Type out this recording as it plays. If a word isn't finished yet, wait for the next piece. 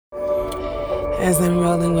As I'm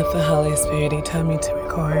rolling with the Holy Spirit, He told me to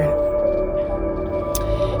record.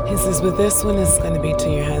 He says, but this one is going to be to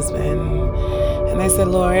your husband. And I said,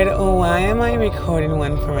 Lord, why am I recording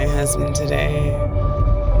one for my husband today?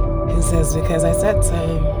 He says, because I said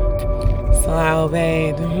so. So I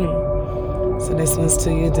obeyed. So this one's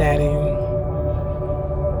to you, Daddy.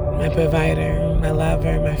 My provider, my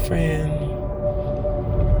lover, my friend.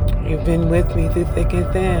 You've been with me through thick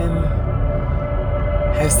and thin.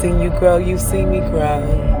 I've seen you grow, you've seen me grow.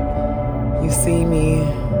 You see me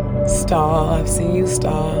stall, I've seen you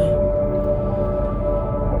stall.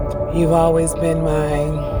 You've always been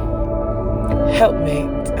my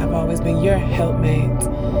helpmate. I've always been your helpmate.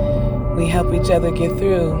 We help each other get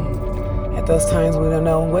through at those times we don't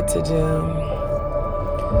know what to do.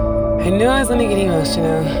 I knew I was going to get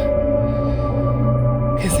emotional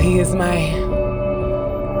because he is my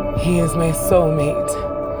soulmate.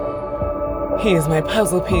 He is my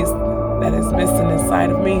puzzle piece that is missing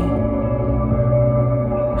inside of me.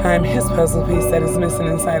 I'm his puzzle piece that is missing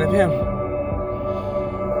inside of him.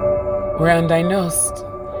 We're undiagnosed.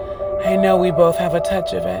 I know we both have a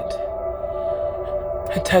touch of it.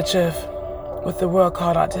 A touch of what the world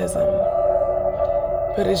called autism.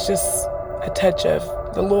 But it's just a touch of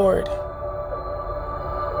the Lord.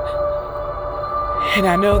 And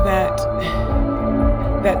I know that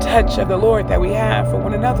touch of the Lord that we have for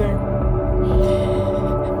one another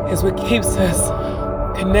is what keeps us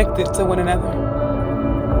connected to one another.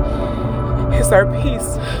 It's our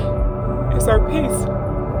peace. It's our peace.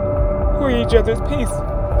 We're each other's peace.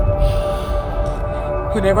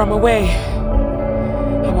 Whenever I'm away,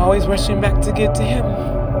 I'm always rushing back to get to him.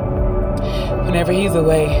 Whenever he's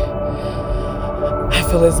away, I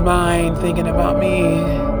feel his mind thinking about me,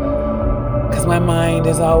 because my mind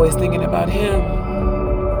is always thinking about him.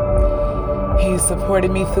 He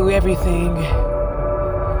supported me through everything.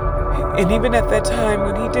 And even at that time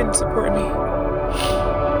when he didn't support me,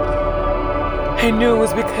 I knew it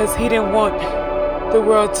was because he didn't want the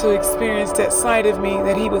world to experience that side of me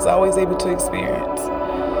that he was always able to experience.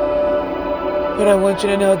 But I want you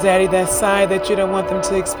to know, Daddy, that side that you don't want them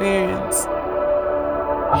to experience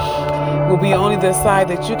will be only the side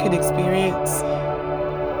that you can experience.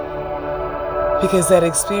 Because that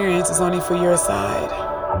experience is only for your side.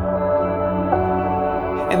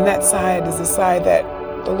 And that side is the side that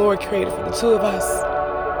the Lord created for the two of us.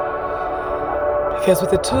 Because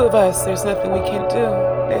with the two of us, there's nothing we can't do.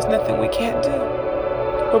 There's nothing we can't do.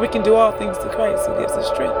 But we can do all things through Christ who gives us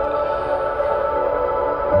strength.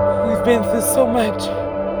 We've been through so much.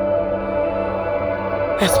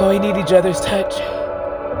 That's why we need each other's touch.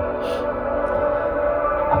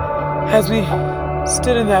 As we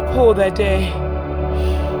stood in that pool that day,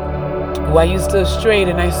 while you stood straight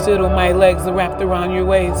and I stood with my legs wrapped around your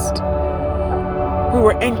waist, we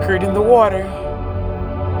were anchored in the water.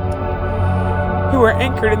 We were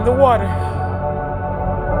anchored in the water.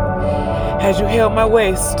 As you held my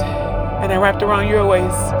waist and I wrapped around your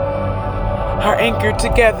waist, our anchor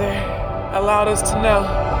together allowed us to know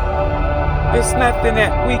there's nothing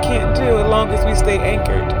that we can't do as long as we stay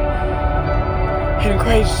anchored in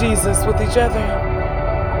Christ Jesus with each other.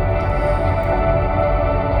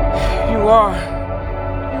 You are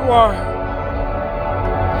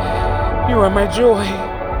my joy.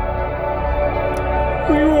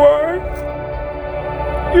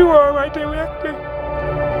 You are my director.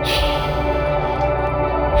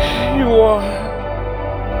 You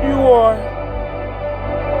are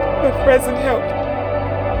the present help.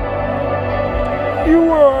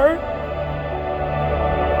 You are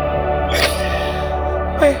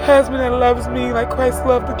my husband that loves me like Christ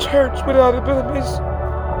loved the church without a blemish.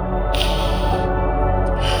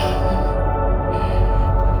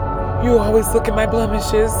 You always look at my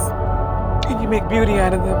blemishes and you make beauty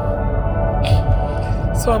out of them.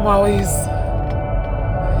 So I'm always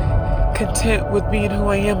content with being who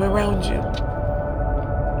I am around you.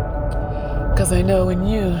 Because I know in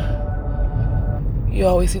you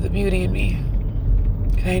always see the beauty in me.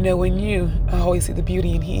 And I know in you, I always see the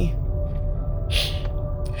beauty in he.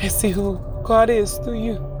 I see who God is through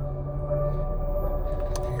you.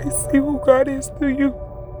 I see who God is through you.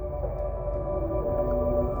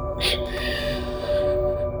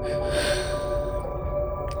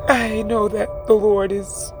 I know that the Lord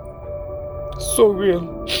is so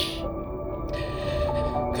real.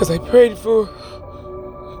 Because I prayed for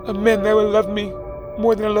a man that would love me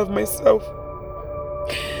more than I love myself.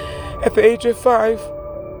 At the age of 5,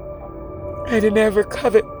 I didn't ever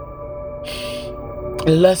covet,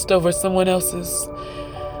 lust over someone else's.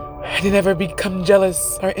 I didn't ever become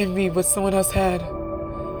jealous or envy what someone else had.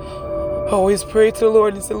 I always prayed to the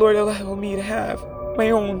Lord and said, Lord, allow me to have my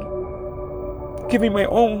own. give me my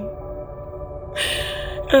own,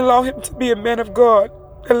 and allow him to be a man of God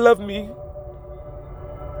that love me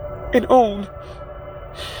and own.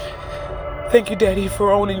 Thank you, Daddy,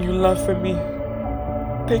 for owning your love for me.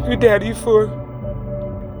 Thank you, Daddy, for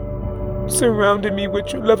surrounding me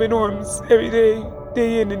with your loving arms every day,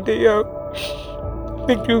 day in and day out.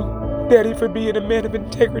 Thank you, Daddy, for being a man of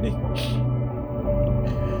integrity.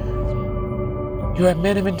 You're a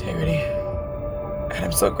man of integrity, and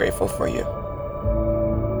I'm so grateful for you.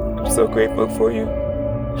 I'm so grateful for you.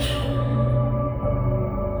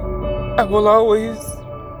 I will always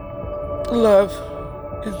love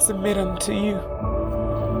and submit unto you.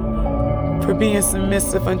 For being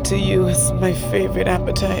submissive unto you is my favorite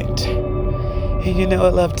appetite. And you know I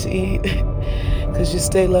love to eat, because you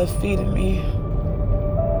stay love feeding me.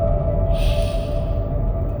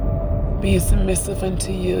 Being submissive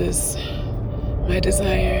unto you is my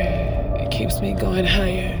desire. It keeps me going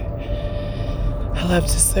higher. I love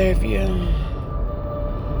to serve you.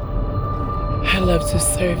 I love to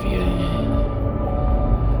serve you.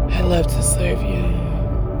 I love to serve you.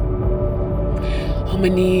 On my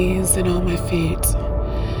knees and on my feet,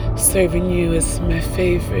 serving you is my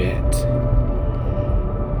favorite.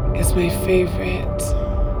 It's my favorite,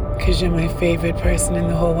 because you're my favorite person in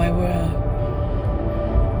the whole wide world.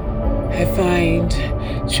 I find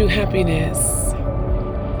true happiness.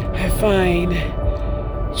 I find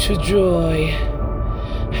true joy.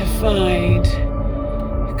 I find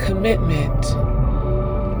commitment.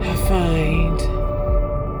 I find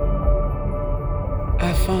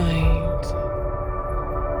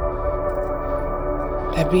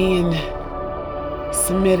that being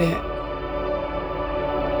submitted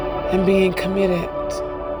and being committed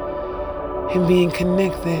and being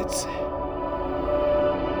connected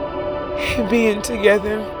and being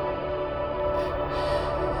together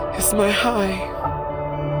is my high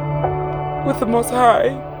with the Most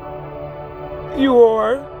High. You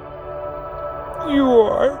are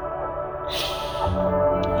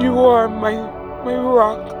my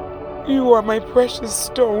rock. You are my precious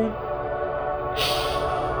stone.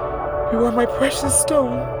 You are my precious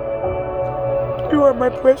stone. You are my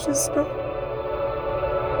precious stone.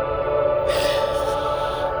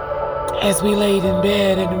 As we laid in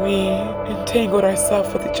bed and we entangled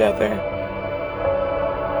ourselves with each other,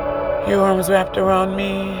 your arms wrapped around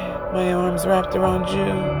me, my arms wrapped around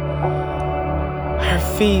you. Our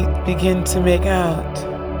feet begin to make out.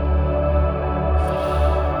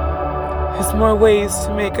 There's more ways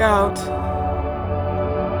to make out.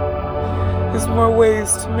 There's more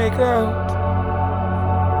ways to make out.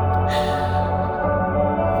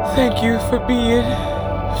 Thank you for being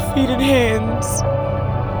feet and hands.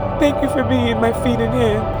 Thank you for being my feet and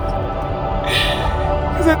hands.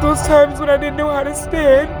 Because at those times when I didn't know how to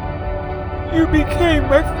stand, you became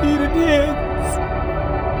my feet and hands.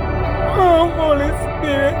 Oh, Holy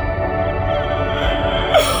Spirit.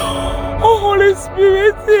 Oh, Holy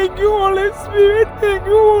Spirit, thank you, Holy Spirit. Thank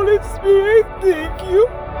you, Holy Spirit. Thank you.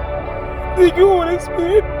 Thank you, Holy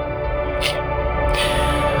Spirit.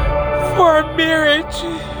 For our marriage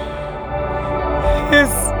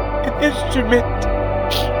is an instrument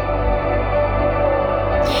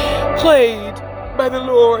played by the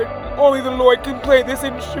Lord. Only the Lord can play this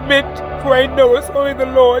instrument, for I know it's only the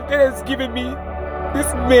Lord that has given me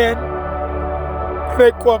this man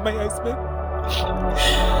that I call my husband.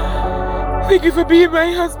 Thank you for being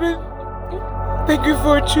my husband. Thank you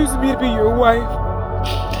for choosing me to be your wife.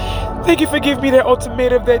 Thank you for giving me that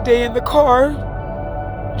ultimatum that day in the car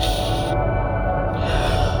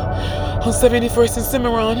on 71st and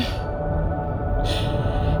Cimarron,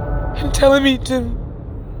 and telling me to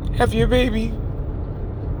have your baby,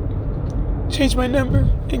 change my number,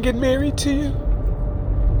 and get married to you.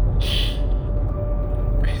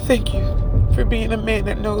 Thank you for being a man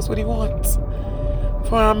that knows what he wants.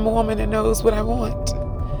 For I'm a woman that knows what I want.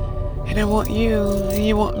 And I want you, and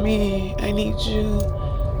you want me. I need you,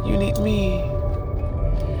 you need me.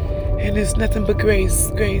 And it's nothing but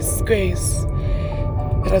grace, grace, grace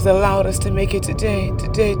that has allowed us to make it today,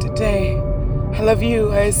 today. I love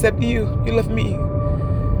you, I accept you, you love me.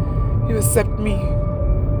 You accept me.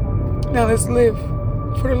 Now let's live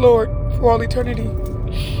for the Lord for all eternity.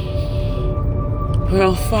 We're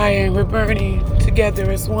on fire and we're burning together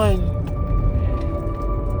as one.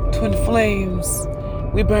 Twin flames,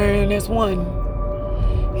 we burn as one.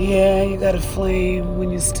 Yeah, you got a flame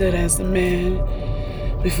when you stood as a man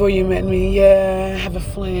before you met me. Yeah, I have a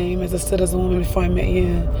flame as I stood as a woman before I met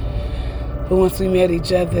you. But once we met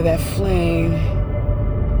each other, that flame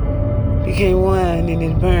became one and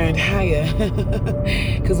it burned higher.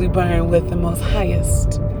 Because we burn with the most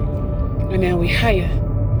highest. And now we higher.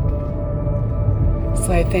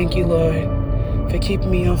 So I thank you, Lord, for keeping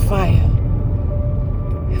me on fire.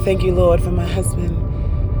 Thank you, Lord, for my husband.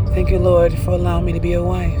 Thank you, Lord, for allowing me to be a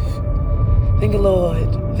wife. Thank you, Lord.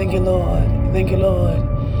 Thank you, Lord. Thank you, Lord.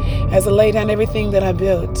 As I lay down everything that I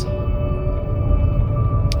built,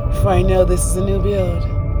 for I know this is a new build,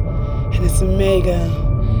 and it's a mega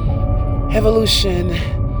evolution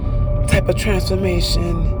type of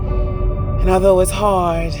transformation. And although it's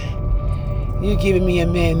hard, you're giving me a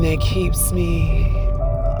man that keeps me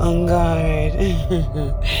on guard.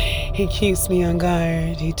 He keeps me on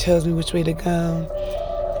guard. He tells me which way to go.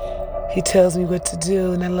 He tells me what to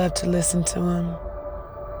do, and I love to listen to him.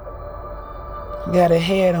 Got a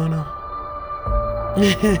head on him.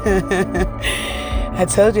 I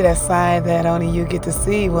told you that side that only you get to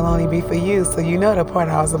see will only be for you, so you know the part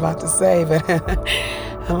I was about to say, but I'm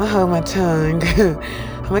going to hold my tongue.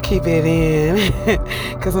 I'm going to keep it in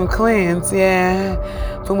because I'm cleansed, yeah,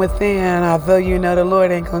 from within. Although you know the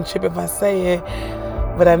Lord ain't going to trip if I say it,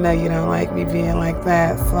 but I know you don't like me being like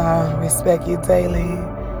that, so I respect you daily.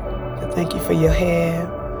 But thank you for your hair.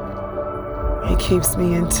 It keeps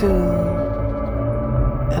me in tune.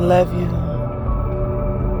 I love you.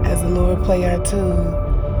 As the Lord play our tune,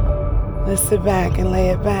 let's sit back and lay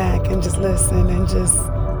it back and just listen and just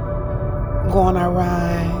go on our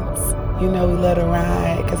rides. You know we let her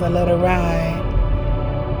ride, because I let her ride.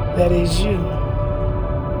 That is you.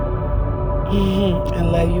 I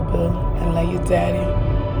love you, boo. I love you, daddy.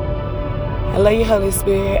 I love you, Holy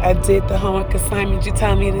Spirit. I did the homework assignment you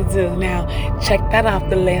told me to do. Now, check that off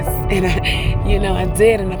the list. And I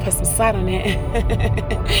did, and I put some salt on it.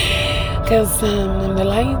 Because I'm the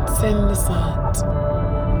lights and the salt.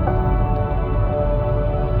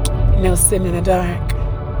 No sitting in the dark.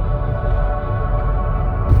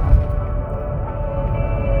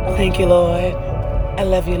 Thank you, Lord. I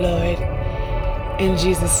love you, Lord. In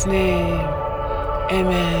Jesus' name,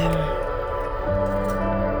 amen.